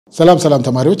ሰላም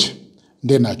ተማሪዎች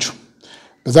እንዴት ናችሁ?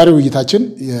 በዛሬው ውይይታችን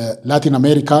የላቲን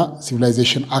አሜሪካ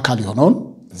ሲቪላይዜሽን አካል የሆነውን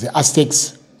the Aztecs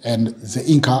and the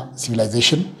Inca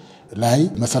civilization ላይ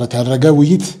መሰረት ያደረገ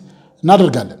ውይይት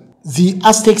እናደርጋለን። the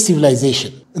Aztec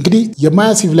civilization እንግዲህ የማያ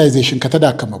ሲቪላይዜሽን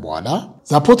ከተዳከመ በኋላ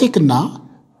ዛፖቴክ እና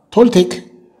ቶልቴክ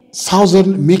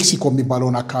ሳውዘርን ሜክሲኮ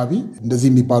የሚባለውን አካባቢ እንደዚህ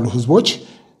የሚባሉ ህዝቦች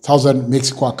ሳውዘርን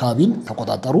ሜክሲኮ አካባቢን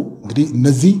ተቆጣጠሩ። እንግዲህ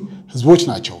እነዚህ ህዝቦች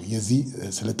ናቸው የዚህ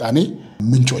ስልጣኔ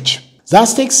ምንጮች። The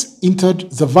Aztecs entered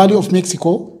the Valley of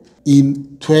Mexico in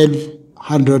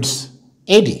 1200s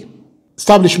AD.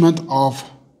 Establishment of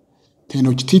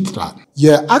Tenochtitlan.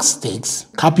 የአዝቴክስ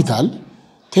ካፒታል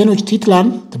ቴኖችቲትላን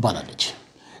ትባላለች።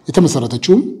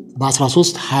 የተመሰረተችውም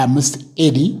በ1325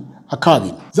 AD አካባቢ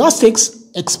ነው። The Aztecs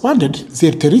expanded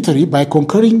their territory by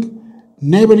conquering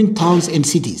neighboring towns and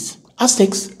cities.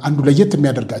 አዝቴክስ አንዱ ለየት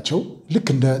የሚያደርጋቸው ልክ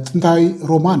እንደ ጥንታዊ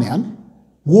ሮማንያን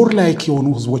warlike የሆኑ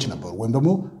ህዝቦች ነበሩ ወይም ደግሞ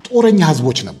ጦረኛ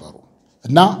ህዝቦች ነበሩ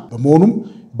እና በመሆኑም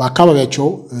በአካባቢያቸው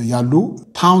ያሉ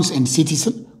ታውንስ ኤንድ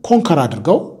ሲቲስን ኮንከር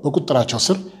አድርገው በቁጥጥራቸው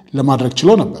ስር ለማድረግ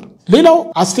ችለው ነበር። ሌላው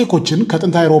አዝቴኮችን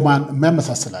ከጥንታዊ ሮማን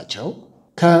የሚያመሳስላቸው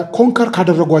ከኮንከር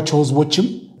ካደረጓቸው ህዝቦችም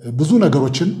ብዙ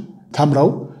ነገሮችን ተምረው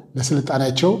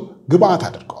ለስልጣኔያቸው ግብአት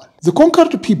አድርገዋል። The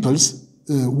conquered peoples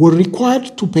were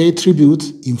required to pay tribute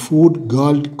in food,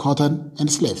 gold, cotton and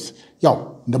slaves. ያው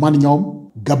እንደማንኛውም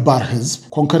ገባር ህዝብ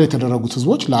ኮንከር የተደረጉት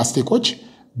ህዝቦች ለአዝቴኮች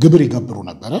ግብር ይገብሩ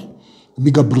ነበር።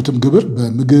 የሚገብሩትም ግብር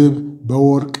በምግብ፣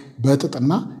 በወርቅ፣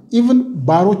 በጥጥና ኢቭን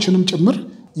ባሮችንም ጭምር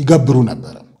ይገብሩ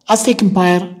ነበር። Aztec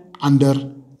Empire under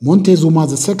Montezuma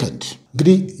II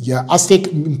እንግዲህ የአዝቴክ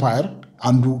ኢምፓየር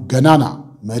አንዱ ገናና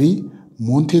መሪ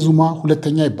ሞንቴዙማ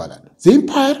ሁለተኛ ይባላል።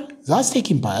 The Aztec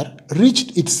Empire reached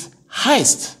its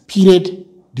highest period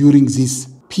during this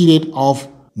period of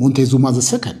Montezuma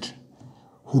II,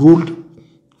 who ruled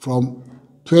from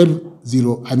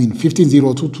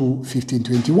 1502 to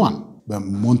 1521.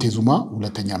 በሞንቴዙማ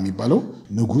ሁለተኛ የሚባለው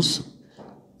ንጉስ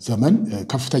ዘመን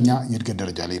ከፍተኛ የእድገት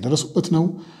ደረጃ ላይ ደረሱበት ነው።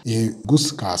 ይሄ ንጉስ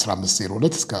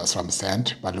ከ1502 እስከ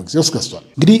 1521 ባለው ጊዜ ውስጥ ገዝቷል።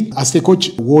 እንግዲህ አዝቴኮች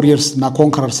ዋሪየርስ እና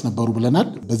ኮንከረርስ ነበሩ ብለናል።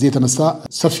 በዚህ የተነሳ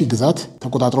ሰፊ ግዛት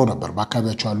ተቆጣጥረው ነበር።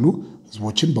 በአካባቢያቸው ያሉ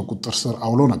ህዝቦችን በቁጥጥር ስር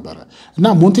አውለው ነበር እና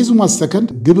ሞንቴዙማ II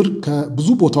ግብር ከብዙ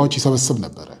ቦታዎች ይሰበስብ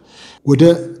ነበር። ወደ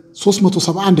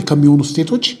 371 ከሚሆኑ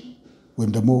ስቴቶች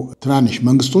ወይም ደግሞ ትናንሽ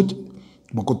መንግስቶች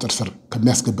በቁጥጥር ስር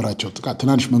ከሚያስገብራቸው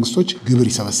ትናንሽ መንግስቶች ግብር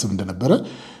ይሰበስብ እንደነበረ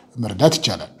መረዳት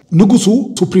ይቻላል። ንጉሱ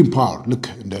ሱፕሪም ፓወር ልክ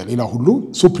እንደ ሌላ ሁሉ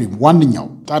ሱፕሪም ዋንኛው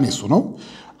ጣኔ እሱ ነው።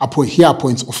 he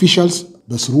appoints officials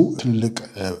በስሩ ትልልቅ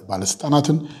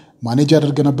ባለስልጣናትን ማኔጅ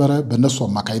ያደርግ ነበር። በእነሱ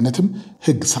አማካይነትም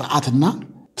ህግ ስርዓትና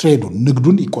ትሬዱን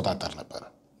ንግዱን ይቆጣጠር ነበር።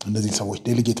 እነዚህ ሰዎች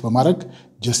ዴሊጌት በማድረግ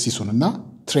ጀስቲሱንና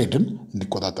ትሬድን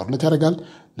እንዲቆጣጠሩለት ያደርጋል።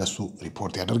 ለሱ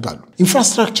ሪፖርት ያደርጋሉ።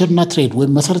 ኢንፍራስትራክቸርና ትሬድ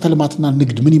ወይም መሰረተ ልማትና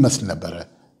ንግድ ምን ይመስል ነበር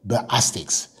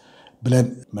በአዝቴክስ ብለን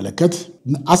መለከት።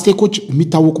 አዝቴኮች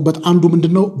የሚታወቁበት አንዱ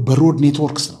ምንድነው? በሮድ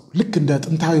ኔትወርክስ ነው። ልክ እንደ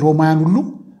ጥንታዊ ሮማውያን ሁሉ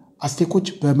አዝቴኮች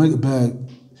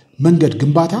በመንገድ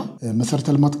ግንባታ፣ መሰረተ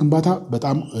ልማት ግንባታ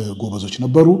በጣም ጎበዞች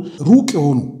ነበሩ። ሩቅ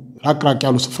የሆኑ ራቅ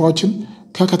ያሉ ስፍራዎችን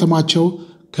ከከተማቸው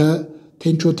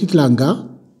ከቴኖችቲትላን ጋር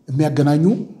የሚያገናኙ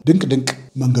ድንቅ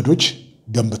መንገዶች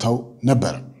ገንብተው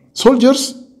ነበር። ሶልጀርስ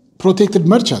ፕሮቴክትድ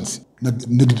መርቻንትስ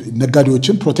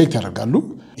ነጋዴዎችን ፕሮቴክት ያደርጋሉ።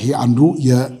 ይሄ አንዱ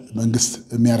የመንግስት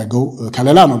የሚያደርገው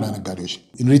ከለላ ነው ለነጋዴዎች።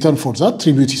 in return for that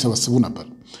tribute ይሰበስቡ ነበር።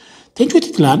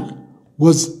 ቴኖችቲትላን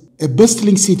was a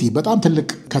bustling city በጣም ትልቅ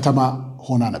ከተማ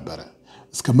ሆና ነበር።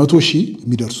 እስከ 100,000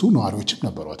 የሚደርሱ ነዋሪዎችም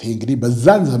ነበሯት። ይሄ እንግዲህ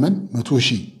በዛን ዘመን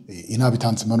 100,000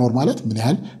 ኢንሃቢታንትስ መኖር ማለት ምን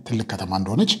ያህል ትልቅ ከተማ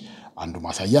እንደሆነች አንዱ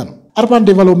ማሳያ ነው። አርባን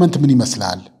ዴቨሎፕመንት ምን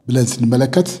ይመስላል ብለን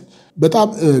ስንመለከት በጣም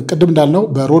ቅድም እንዳልነው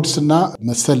በሮድስ እና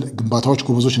መሰል ግንባታዎች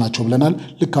ጎበዞች ናቸው ብለናል።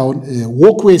 ልክ አሁን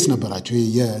ዎክዌይስ ነበራቸው፣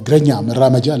 የእግረኛ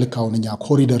መራመጃ ልክ አሁን እኛ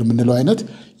ኮሪደር የምንለው አይነት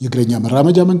የእግረኛ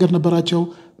መራመጃ መንገድ ነበራቸው።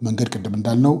 መንገድ ቅድም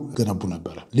እንዳልነው ገነቡ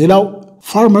ነበር። ሌላው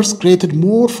farmers created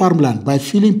more farmland by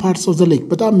filling parts of the lake።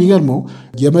 በጣም የሚገርመው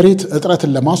የመሬት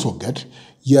እጥረትን ለማስወገድ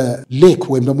የሌክ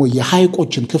ወይም ደግሞ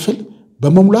የሐይቆችን ክፍል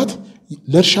በመሙላት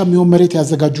ለእርሻ የሚሆን መሬት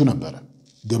ያዘጋጁ ነበር።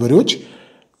 ገበሬዎች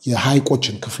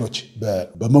የሐይቆችን ክፍሎች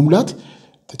በመሙላት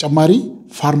ተጨማሪ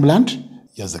ፋርምላንድ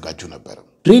ያዘጋጁ ነበር።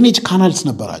 ድሬኔጅ ካናልስ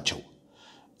ነበራቸው።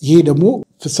 ይሄ ደግሞ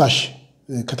ፍሳሽ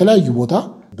ከተለያዩ ቦታ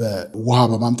በውሃ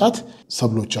በማምጣት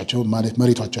ሰብሎቻቸው ማለት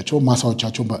መሬቶቻቸው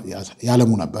ማሳዎቻቸው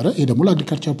ያለሙ ነበር። ይሄ ደግሞ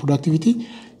ለአግሪካልቸር ፕሮዳክቲቪቲ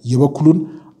የበኩሉን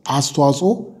አስተዋጽኦ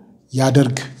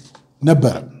ያደርግ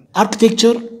ነበር።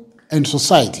 አርኪቴክቸር ኤንድ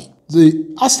ሶሳይቲ the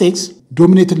Aztecs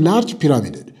dominated large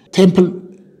pyramid temple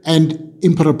and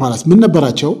imperial palace ምን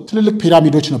ነበራቸው? ትልልቅ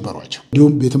ፒራሚዶች ነበሯቸው።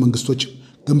 እንዲሁም ቤተ መንግስቶች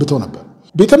ገንብተው ነበር።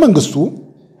 ቤተ መንግስቱ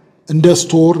እንደ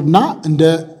ስቶር እና እንደ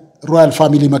ሮያል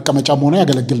ፋሚሊ መቀመጫ ሆኖ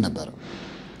ያገለግል ነበር።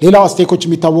 ሌላው አስቴኮች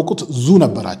የሚታወቁት ዙ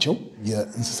ነበራቸው።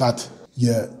 የእንስሳት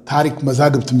የታሪክ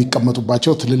መዛግብት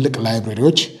የሚቀመጡባቸው ትልልቅ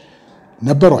ላይብረሪዎች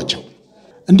ነበሯቸው።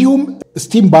 እንዲሁም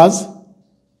ስቲም ባዝ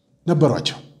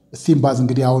ነበሯቸው። ስቲም ባዝ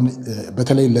እንግዲህ አሁን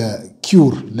በተለይ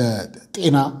ለኪውር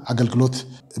ለጤና አገልግሎት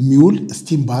የሚውል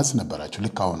ስቲም ባዝ ነበራቸው።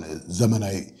 ልክ አሁን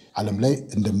ዘመናዊ ዓለም ላይ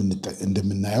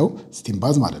እንደምናየው ስቲም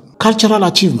ባዝ ማለት ነው። ካልቸራል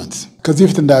አቺቭመንት ከዚህ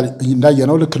በፊት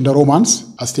እንዳየነው ልክ እንደ ሮማንስ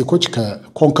አስቴኮች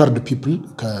ከኮንከርድ ፒፕል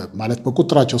ማለት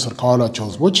በቁጥራቸው ስር ካዋሏቸው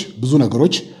ህዝቦች ብዙ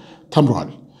ነገሮች ተምረዋል።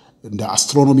 እንደ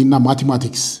አስትሮኖሚና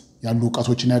ማቴማቲክስ ያሉ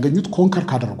ዕውቀቶችን ያገኙት ኮንከር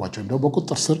ካደረጓቸው ወይም ደግሞ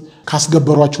በቁጥር ስር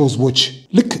ካስገበሯቸው ህዝቦች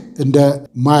ልክ እንደ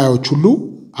ማያዎች ሁሉ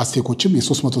አስቴኮችም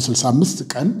የ365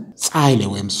 ቀን ፀሐይ ላይ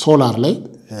ወይም ሶላር ላይ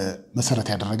መሰረት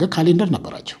ያደረገ ካሌንደር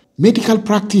ነበራቸው። ሜዲካል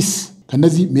ፕራክቲስ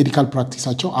ከነዚህ ሜዲካል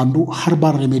ፕራክቲሳቸው አንዱ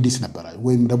ሃርባል ሬሜዲስ ነበር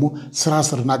ወይም ደግሞ ስራ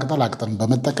ስርና ቅጠላ ቅጠልን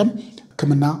በመጠቀም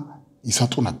ህክምና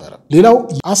ይሰጡ ነበር። ሌላው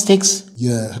አስቴክስ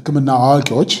የህክምና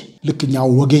አዋቂዎች ልክኛው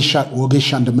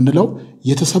ወጌሻ እንደምንለው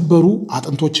የተሰበሩ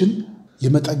አጥንቶችን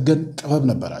የመጠገን ጥበብ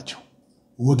ነበራቸው።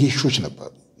 ወጌሾች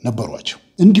ነበሯቸው።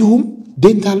 እንዲሁም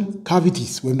ዴንታል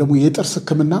ካቪቲስ ወይም ደግሞ የጥርስ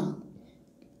ህክምና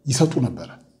ይሰጡ ነበር።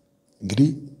 እንግዲህ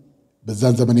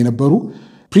በዛን ዘመን የነበሩ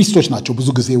ፕሪስቶች ናቸው ብዙ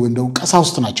ጊዜ ወይም ደግሞ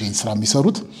ቀሳውስት ናቸው ይህን ስራ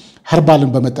የሚሰሩት።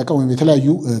 ኸርባልን በመጠቀም ወይም የተለያዩ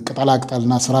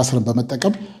ቅጠላቅጠልና ስራ ስርን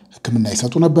በመጠቀም ህክምና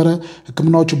ይሰጡ ነበረ።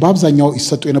 ህክምናዎቹ በአብዛኛው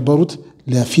ይሰጡ የነበሩት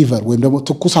ለፊቨር ወይም ደግሞ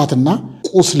ትኩሳትና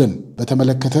ቁስልን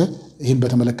በተመለከተ ይህን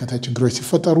በተመለከተ ችግሮች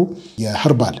ሲፈጠሩ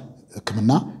የኸርባል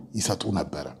ህክምና ይሰጡ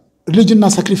ነበረ። ሪሊጅንና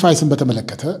ሳክሪፋይስን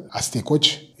በተመለከተ አስቴኮች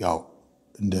ያው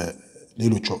እንደ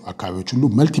ሌሎች አካባቢዎች ሁሉ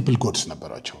መልቲፕል ጎድስ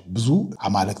ነበራቸው። ብዙ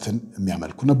አማልክትን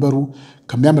የሚያመልኩ ነበሩ።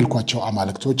 ከሚያመልኳቸው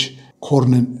አማልክቶች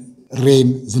ኮርንን፣ ሬን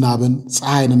ዝናብን፣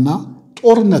 ፀሐይንና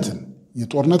ጦርነትን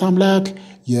የጦርነት አምላክ፣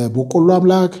 የበቆሎ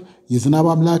አምላክ፣ የዝናብ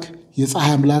አምላክ፣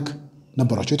 የፀሐይ አምላክ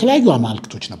ነበሯቸው። የተለያዩ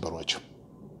አማልክቶች ነበሯቸው።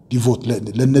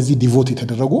 ለነዚህ ዲቮት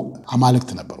የተደረጉ አማልክት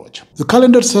ነበሯቸው።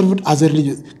 ካሌንደር ሰርቭድ አዘ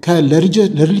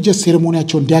ለሪሊጂየስ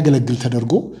ሴሬሞኒያቸው እንዲያገለግል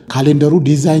ተደርጎ ካሌንደሩ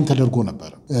ዲዛይን ተደርጎ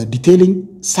ነበር። ዲቴይሊንግ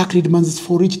ሳክሪድ መንዝስ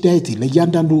ፎር ኢች ዳይቲ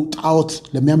ለእያንዳንዱ ጣዖት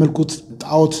ለሚያመልኩት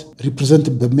ጣዖት ሪፕሬዘንት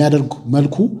በሚያደርግ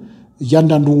መልኩ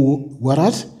እያንዳንዱ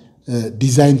ወራት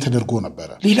ዲዛይን ተደርጎ ነበር።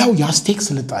 ሌላው የአስቴክ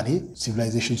ስልጣኔ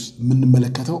ሲቪላይዜሽን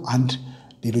የምንመለከተው አንድ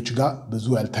ሌሎች ጋር ብዙ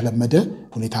ያልተለመደ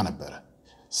ሁኔታ ነበር።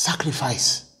 ሳክሪፋይስ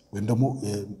ወይም ደግሞ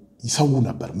ይሰው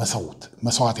ነበር።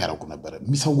 መስዋዕት ያደርጉ ነበር።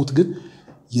 የሚሰውት ግን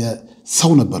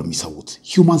የሰው ነበር የሚሰውት።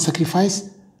 human sacrifice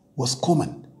was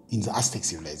common in the Aztec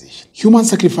civilization. human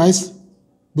sacrifice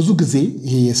ብዙ ጊዜ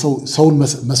ይሄ ሰውን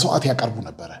መስዋዕት ያቀርቡ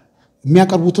ነበር።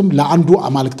 የሚያቀርቡትም ለአንዱ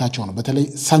አማልክታቸው ነው። በተለይ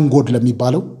ሰንጎድ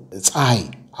ለሚባለው ፀሐይ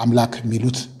አምላክ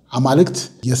የሚሉት አማልክት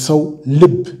የሰው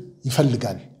ልብ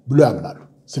ይፈልጋል ብሎ ያምናሉ።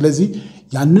 ስለዚህ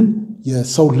ያንን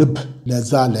የሰው ልብ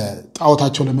ለዛ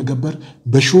ለጣዖታቸው ለመገበር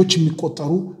በሺዎች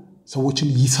የሚቆጠሩ ሰዎችን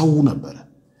ይሰው ነበር።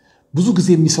 ብዙ ጊዜ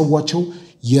የሚሰዋቸው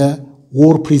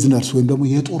የዎር ፕሪዝነርስ ወይም ደግሞ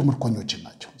የጦር ምርኮኞች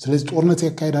ናቸው። ስለዚህ ጦርነት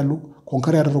ያካሂዳሉ።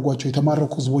 ኮንከር ያደረጓቸው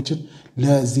የተማረኩ ህዝቦችን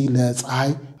ለዚህ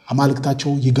ለፀሐይ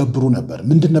አማልክታቸው ይገብሩ ነበር።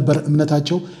 ምንድን ነበር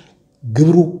እምነታቸው?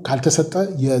 ግብሩ ካልተሰጠ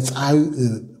የፀሐይ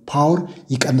ፓወር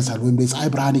ይቀንሳል ወይም የፀሐይ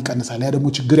ብርሃን ይቀንሳል፣ ያ ደግሞ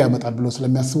ችግር ያመጣል ብለው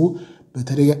ስለሚያስቡ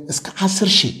በተለይ እስከ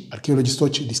 10,000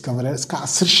 አርኪኦሎጂስቶች ዲስከቨሪ እስከ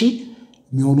 10,000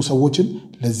 የሚሆኑ ሰዎችን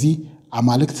ለዚህ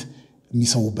አማልክት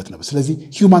የሚሰውበት ነበር። ስለዚህ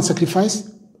human sacrifice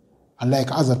unlike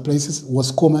other places was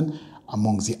common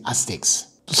among the Aztecs.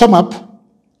 To sum up,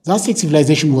 the Aztec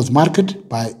civilization was marked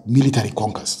by military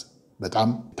conquest. በጣም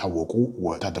ታወቁ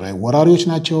ወታደራዊ ወራሪዎች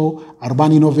ናቸው።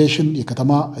 አርባን ኢኖቬሽን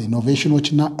የከተማ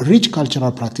ኢኖቬሽኖችና ሪች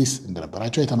ካልቸራል ፕራክቲስ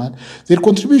እንደነበራቸው አይተናል። their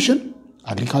contribution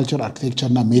agriculture, architecture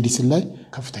እና ሜዲሲን ላይ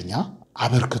ከፍተኛ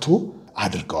አበርክቶ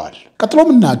አድርገዋል። ቀጥሎ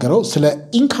የምናገረው ስለ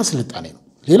ኢንካ ስልጣኔ ነው።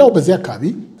 ሌላው በዚህ አካባቢ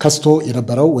ከስቶ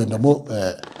የነበረው ወይም ደግሞ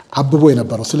አብቦ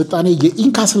የነበረው ስልጣኔ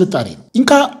የኢንካ ስልጣኔ ነው።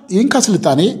 የኢንካ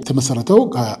ስልጣኔ የተመሰረተው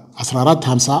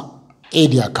ከ1450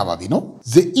 ኤዲ አካባቢ ነው።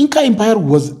 the Inca empire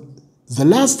was the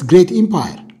last great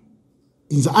empire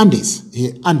in the Andes. ይሄ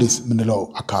አንዴስ ምንለው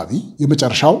አካባቢ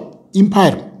የመጨረሻው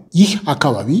ኢምፓየር። ይህ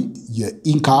አካባቢ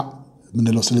የኢንካ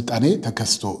ምንለው ስልጣኔ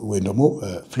ተከስቶ ወይም ደግሞ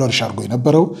ፍሎሪሽ አድርጎ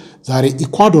የነበረው ዛሬ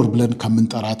ኢኳዶር ብለን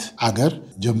ከምንጠራት አገር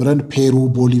ጀምረን ፔሩ፣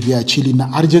 ቦሊቪያ፣ ቺሊ እና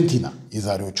አርጀንቲና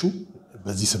የዛሬዎቹ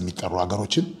በዚህ ስም የሚጠሩ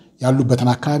አገሮችን ያሉበትን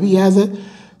አካባቢ የያዘ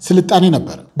ስልጣኔ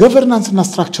ነበር። ገቨርናንስ እና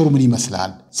ስትራክቸሩ ምን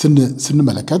ይመስላል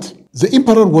ስንመለከት the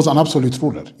emperor was an absolute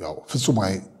ruler። ያው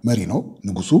ፍጹማዊ መሪ ነው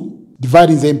ንጉሱ።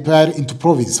 dividing the empire into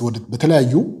provinces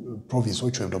በተለያዩ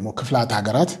ፕሮቪንሶች ወይም ደግሞ ክፍላት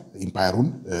ሀገራት ኢምፓየሩን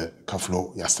ከፍሎ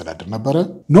ያስተዳድር ነበር።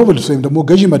 ኖብልስ ወይም ደግሞ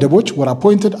ገዢ መደቦች were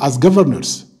appointed as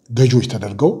governors ገዢዎች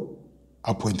ተደርገው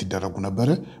አፖይንት ይደረጉ ነበር።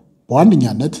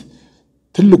 በዋነኛነት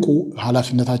ትልቁ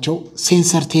ኃላፊነታቸው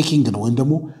ሴንሰር ቴኪንግ ነው ወይም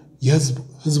ደግሞ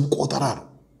የህዝብ ቆጠራ ነው።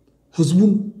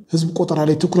 ህዝብ ቆጠራ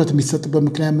ላይ ትኩረት የሚሰጥበት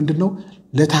ምክንያት ምንድነው?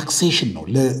 ለታክሴሽን ነው፣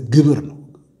 ለግብር ነው።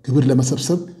 ግብር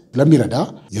ለመሰብሰብ ለሚረዳ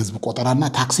የህዝብ ቆጠራና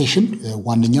ታክሴሽን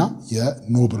ዋነኛ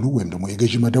የኖብሉ ወይም ደግሞ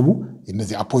የገዢ መደቡ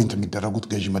እነዚህ አፖይንት የሚደረጉት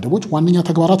ገዢ መደቦች ዋነኛ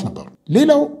ተግባራት ነበሩ።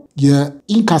 ሌላው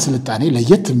የኢንካ ስልጣኔ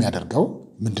ለየት የሚያደርገው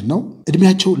ምንድነው?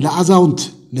 እድሜያቸው ለአዛውንት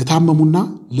ለታመሙና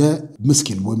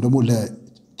ለምስኪን ወይም ደግሞ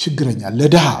ለችግረኛ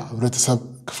ለደሃ ህብረተሰብ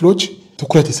ክፍሎች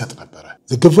ትኩረት ይሰጥ ነበር።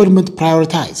 The government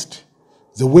prioritized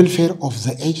the welfare of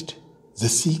the aged, the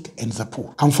sick and the poor.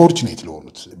 Unfortunately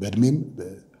ለሆኑት በእድሜም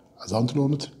አዛውንት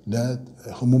ለሆኑት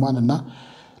ለህሙማንና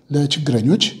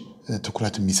ለችግረኞች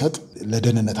ትኩረት የሚሰጥ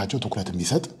ለደህንነታቸው ትኩረት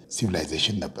የሚሰጥ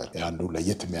ሲቪላይዜሽን ነበር። ያንዱ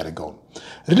ለየት የሚያደርገው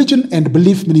religion and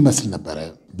belief ምን ይመስል ነበር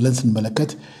ብለን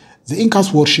ስንመለከት the Incas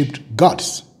worshipped gods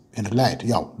and relied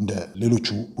ያው እንደ ሌሎቹ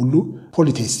ሁሉ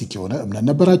polytheistic የሆነ እምነት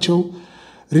ነበራቸው።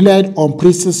 relied on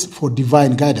priests for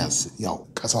divine guidance ያው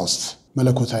ቀሳውስት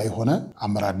መለኮታዊ የሆነ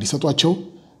አመራር እንዲሰጧቸው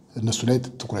እነሱ ላይ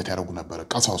ትኩረት ያደርጉ ነበር።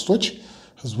 ቀሳውስቶች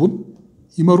ህዝቡን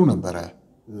ይመሩ ነበር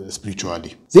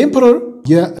spiritually. the emperor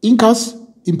የኢንካስ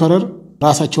ኢምፐረር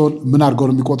ራሳቸውን ምን አድርገው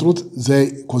ነው የሚቆጥሩት? they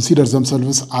consider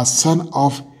themselves as son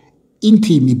of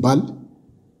Inti የሚባል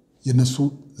የነሱ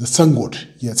the sun god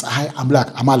የፀሐይ አምላክ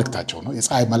አማልክታቸው ነው።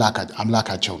 የፀሐይ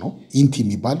አምላካቸው ነው። ኢንቲ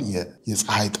የሚባል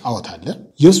የፀሐይ ጣዖት አለ።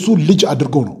 የሱ ልጅ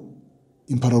አድርገው ነው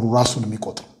ኢምፐረሩ ራሱን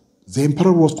የሚቆጥሩ። the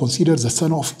emperor was considered the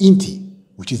son of Inti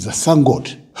which is the sun god.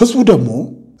 ህዝቡ ደግሞ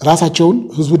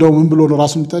ምን ብሎ ነው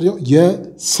ራሱን የሚጠራው?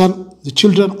 የሰን the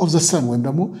children of the sun ወይም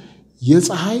ደግሞ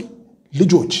የፀሐይ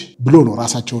ልጆች ብሎ ነው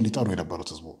ራሳቸውን ሊጠሩ የነበሩት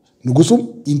ህዝቡ። ንጉሱም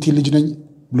ኢንቲ ልጅ ነኝ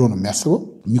ብሎ ነው የሚያስበው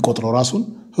የሚቆጥረው ራሱን።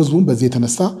 ህዝቡም በዚህ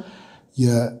የተነሳ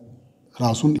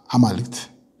የራሱን አማልክት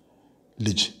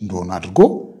ልጅ እንደሆነ አድርጎ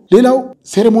ሌላው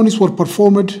ceremonies were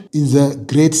performed in the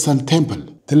great sun temple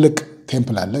ትልቅ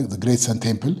ቴምፕል አለ the great sun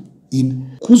temple in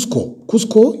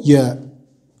Cusco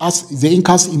the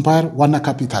Incas empire ዋና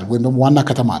ካፒታል ወይም ደግሞ ዋና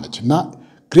ከተማ ነች እና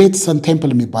great sun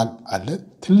temple የሚባል አለ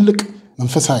ትልቅ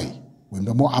መንፈሳዊ ወይም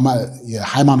ደግሞ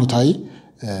የሃይማኖታዊ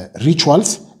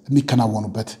ሪቹዋልስ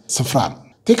የሚከናወኑበት ስፍራ ነው።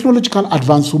 ቴክኖሎጂካል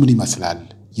አድቫንሱ ምን ይመስላል?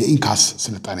 የኢንካስ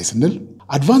ስልጣኔ ስንል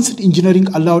advanced engineering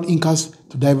allowed Incas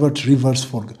to divert rivers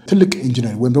for ትልቅ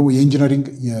ኢንጂነሪንግ ወይም ደግሞ የኢንጂነሪንግ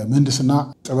የምህንድስና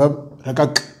ጥበብ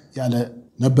ረቀቅ ያለ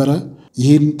ነበረ።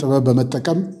 ይህን ጥበብ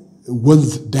በመጠቀም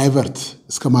ወንዝ ዳይቨርት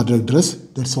እስከማድረግ ድረስ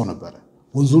ደርሰው ነበር።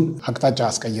 ወንዙን አቅጣጫ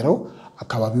አስቀይረው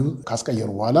አካባቢው ካስቀየሩ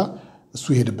በኋላ እሱ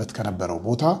ይሄድበት ከነበረው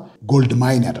ቦታ ጎልድ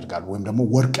ማይን ያደርጋሉ ወይም ደግሞ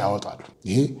ወርቅ ያወጣሉ።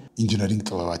 ይሄ ኢንጂነሪንግ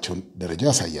ጥበባቸውን ደረጃ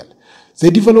ያሳያል።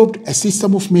 they developed a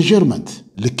system of measurement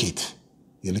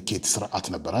የልኬት ስርዓት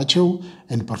ነበራቸው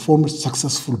and performed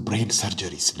successful brain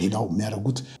surgeries ሌላው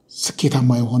የሚያደርጉት ስኬታማ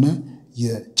የሆነ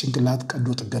የጭንቅላት ቀዶ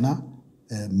ጥገና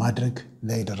ማድረግ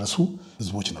ላይ የደረሱ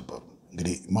ህዝቦች ነበሩ።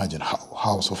 እንግዲህ imagine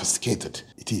how sophisticated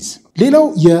it is። ሌላው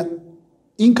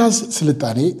የኢንካስ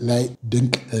ስልጣኔ ላይ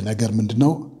ድንቅ ነገር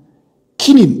ምንድነው?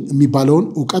 ኪኒን የሚባለውን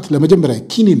ዕውቀት ለመጀመሪያ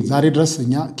ኪኒን ዛሬ ድረስ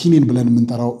እኛ ኪኒን ብለን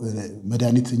የምንጠራው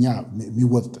መድኃኒት እኛ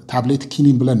የሚወጥ ታብሌት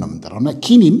ኪኒን ብለን ነው የምንጠራውና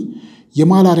ኪኒን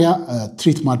የማላሪያ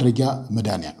ትሪት ማድረጊያ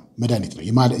መድኃኒት ነው።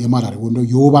 የማላሪያ ወይም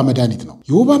የወባ መድኃኒት ነው።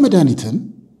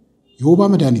 የወባ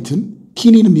መድኃኒትን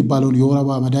ኪኒን የሚባለውን የወባ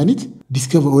መድኃኒት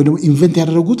ዲስከቨር ወይ ደግሞ ኢንቨንት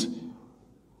ያደረጉት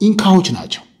ኢንካዎች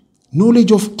ናቸው።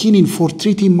 knowledge of quinine for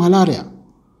treating malaria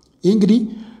ይህ እንግዲህ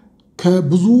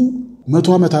ከብዙ መቶ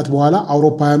ዓመታት በኋላ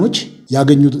አውሮፓውያኖች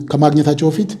ያገኙት ከማግኘታቸው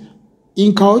በፊት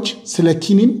ኢንካዎች ስለ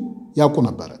ኪኒን ያውቁ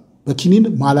ነበር። በኪኒን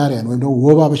ማላሪያን ወይም ደግሞ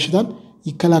ወባ በሽታን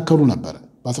ይከላከሉ ነበር።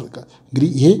 እንግዲህ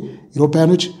ይሄ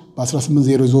አውሮፓውያኖች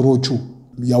በ1800ዎቹ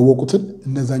ያወቁትን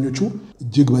እነዛኞቹ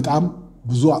እጅግ በጣም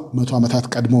ብዙ መቶ ዓመታት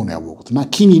ቀድመው ነው ያወቁትና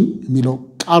ኪኒን የሚለው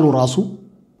ቃሉ ራሱ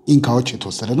ኢንካዎች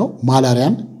የተወሰደ ነው።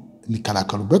 ማላሪያን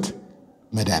የሚከላከሉበት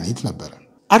መድኃኒት ነበር።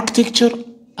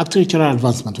 አርኪቴክቸራል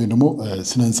አድቫንስመንት ወይ ደግሞ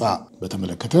ስነ ህንጻ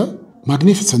በተመለከተ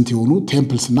ማግኒፊሰንት የሆኑ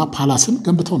ቴምፕልስ እና ፓላስን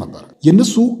ገንብተው ነበር።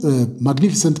 የነሱ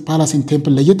ማግኒፊሰንት ፓላስን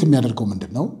ቴምፕል ለየት የሚያደርገው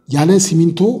ምንድነው? ያለ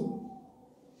ሲሚንቶ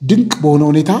ድንቅ በሆነ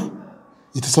ሁኔታ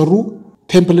የተሰሩ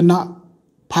ቴምፕልና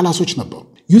ፓላሶች ነበሩ።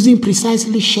 using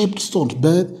precisely shaped stones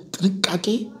በጥንቃቄ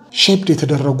ሼፕድ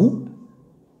የተደረጉ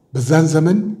በዛን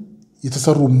ዘመን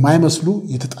የተሰሩ የማይመስሉ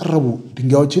የተጠረቡ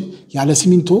ድንጋዮችን ያለ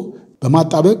ሲሚንቶ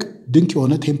በማጣበቅ ድንቅ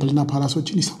የሆነ ቴምፕልና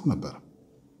ፓላሶችን ይሰሩ ነበር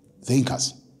ኢንካስ።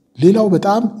 ሌላው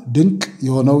በጣም ድንቅ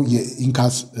የሆነው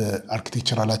የኢንካስ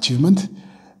አርኪቴክቸራል አቺቭመንት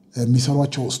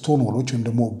የሚሰሯቸው ስቶን ዎሎች ወይም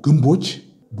ደግሞ ግንቦች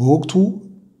በወቅቱ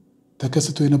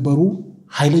ተከስተው የነበሩ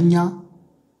ኃይለኛ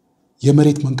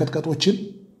የመሬት መንቀጥቀጦችን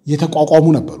የተቋቋሙ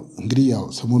ነበሩ። እንግዲህ ያው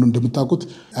ሰሞኑን እንደምታውቁት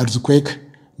አርዝኩዌክ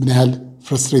ምን ያህል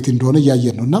ፍረስትሬቲንግ እንደሆነ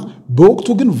ያያየን ነውና በወቅቱ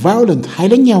ግን ቫዮለንት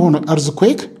ኃይለኛ የሆነ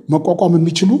አርዝኩዌክ መቋቋም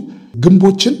የሚችሉ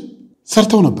ግንቦችን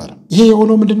ሰርተው ነበር። ይሄ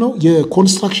የሆነው ምንድነው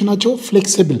የኮንስትራክሽናቸው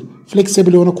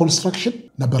ፍሌክሲብል የሆነ ኮንስትራክሽን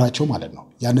ነበራቸው ማለት ነው።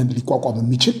 ያንን ሊቋቋም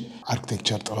የሚችል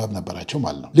አርኪቴክቸር ጥበብ ነበራቸው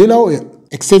ማለት ነው። ሌላው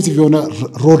ኤክስቴንሲቭ የሆነ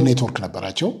ሮድ ኔትወርክ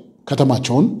ነበራቸው።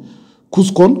 ከተማቸውን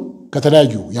ኩስኮን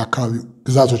ከተለያዩ የአካባቢ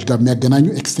ግዛቶች ጋር የሚያገናኙ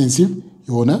ኤክስቴንሲቭ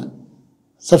የሆነ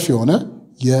ሰፊ የሆነ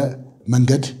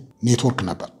የመንገድ ኔትወርክ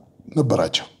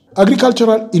ነበራቸው።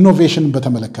 አግሪካልቸራል ኢኖቬሽን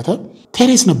በተመለከተ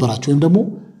ቴሬስ ነበራቸው ወይም ደግሞ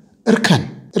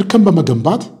እርከን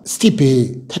በመገንባት ስቲፕ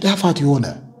ተዳፋት የሆነ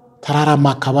ተራራማ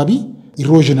አካባቢ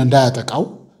ኢሮዥን እንዳያጠቃው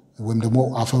ወይም ደግሞ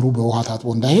አፈሩ በውሃ ታጥቦ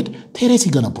እንዳይሄድ ቴሬስ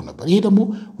ይገነቡ ነበር። ይሄ ደግሞ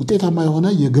ውጤታማ የሆነ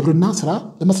የግብርና ስራ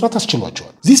ለመስራት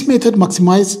አስችሏቸዋል። this method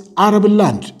maximize arable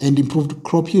land and improved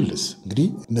crop yields። እንግዲህ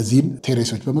እነዚህን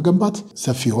ቴሬሶች በመገንባት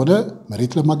ሰፊ የሆነ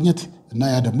መሬት ለማግኘት እና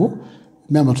ያ ደግሞ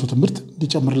የሚያመርቱት ምርት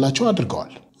እንዲጨምርላቸው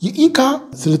አድርገዋል። የኢንካ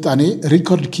ስልጣኔ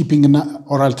ሪኮርድ ኪፒንግ እና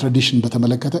ኦራል ትራዲሽን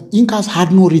በተመለከተ ኢንካስ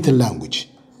had no written language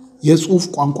የጽሁፍ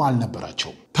ቋንቋ አልነበራቸው።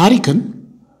 ታሪክን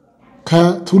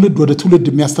ከትውልድ ወደ ትውልድ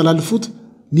የሚያስተላልፉት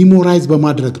ሚሞራይዝ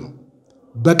በማድረግ ነው።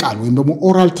 በቃል ወይም ደግሞ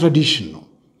ኦራል ትራዲሽን ነው።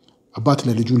 አባት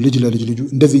ለልጁ ልጅ ለልጁ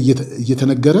እንደዚህ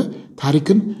እየተነገረ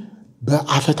ታሪክን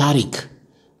በአፈ ታሪክ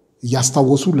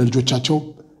እያስታወሱ ለልጆቻቸው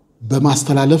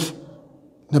በማስተላለፍ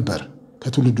ነበር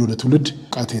ከትውልድ ወደ ትውልድ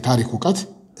የታሪክ ዕውቀት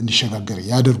እንዲሸጋገር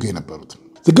ያደርጉ የነበሩት።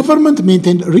 The government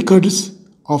maintained records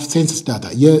of census data።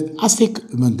 የአስቴክ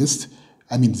መንግስት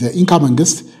ኢንካ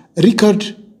መንግስት ሪከርድ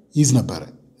ይዝ ነበር።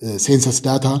 ሴንሰስ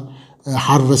ዳታ፣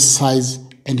 ሃርቨስት ሳይዝ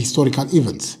ኤንድ ሂስቶሪካል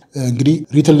ኢቨንትስ። እንግዲህ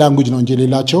ሪትን ላንጉጅ ነው እንጂ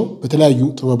ሌላቸው በተለያዩ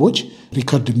ጥበቦች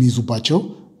ሪከርድ የሚይዙባቸው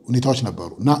ሁኔታዎች ነበሩ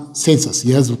እና ሴንሰስ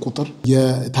የህዝብ ቁጥር፣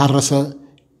 የታረሰ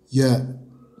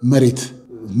የመሬት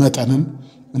መጠንን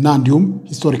እና እንዲሁም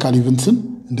ሂስቶሪካል ኢቨንትስን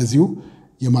እንደዚሁ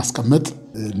የማስቀመጥ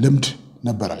ልምድ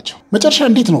ነበራቸው። መጨረሻ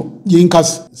እንዴት ነው የኢንካስ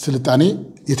ስልጣኔ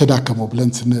የተዳከመው ብለን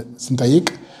ስንጠይቅ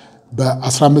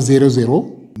በ1500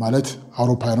 ማለት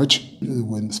አውሮፓውያኖች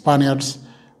ወይም ስፓኒያርድስ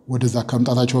ወደዛ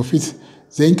ከመምጣታቸው በፊት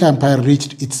the Inca Empire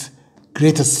reached its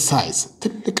greatest size።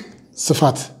 ትልቅ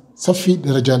ስፋት፣ ሰፊ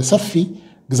ደረጃ፣ ሰፊ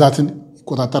ግዛትን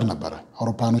ይቆጣጠር ነበር።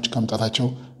 አውሮፓውያኖች ከመምጣታቸው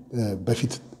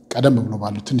በፊት ቀደም ብሎ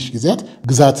ባሉት ትንሽ ጊዜያት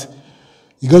ግዛት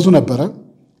ይገዙ ነበረ።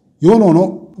 የሆነ ሆኖ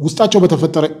ውስጣቸው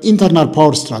በተፈጠረ ኢንተርናል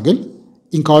ፓወር ስትራግል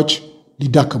ኢንካዎች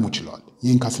ሊዳከሙ ችለዋል።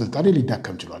 የኢንካ ስልጣኔ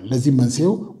ሊዳከም ችለዋል። ለዚህ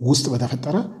መንስኤው ውስጥ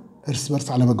በተፈጠረ እርስ በርስ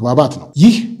አለመግባባት ነው።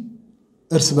 ይህ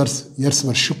የእርስ በርስ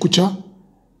ሽኩቻ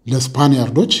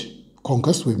ለስፓኒያርዶች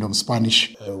ኮንከስት ወይም ደግሞ ስፓኒሽ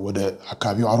ወደ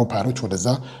አካባቢው አውሮፓውያኖች ወደዛ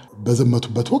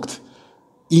በዘመቱበት ወቅት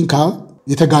ኢንካ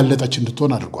የተጋለጠች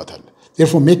እንድትሆን አድርጓታል።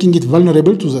 therefore making it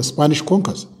vulnerable to the Spanish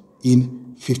conquest in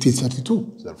 1532.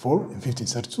 Therefore in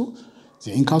 1532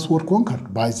 the Incas were conquered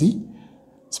by the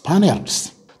Spaniards.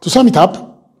 To sum it up,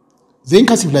 the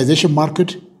Inca civilization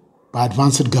marked by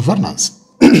advanced governance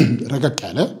ረቀቅ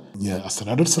ያለ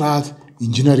የአስተዳደር ስርዓት፣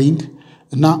 ኢንጂነሪንግ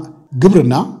እና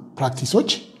ግብርና ፕራክቲሶች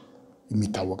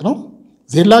የሚታወቅ ነው።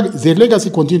 their legacy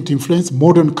continued to influence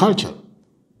modern culture።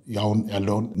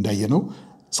 ያለውን እንዳየነው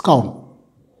እስካሁን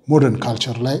ሞደርን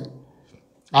ካልቸር ላይ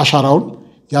አሻራውን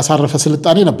ያሳረፈ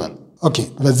ስልጣኔ ነበር። ኦኬ፣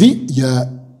 በዚህ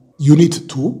የዩኒት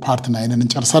 2 ፓርት 9ን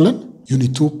እንጨርሳለን።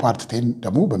 ዩኒት 2 ፓርት 10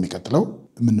 ደግሞ በሚቀጥለው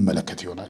የምንመለከት ይሆናል።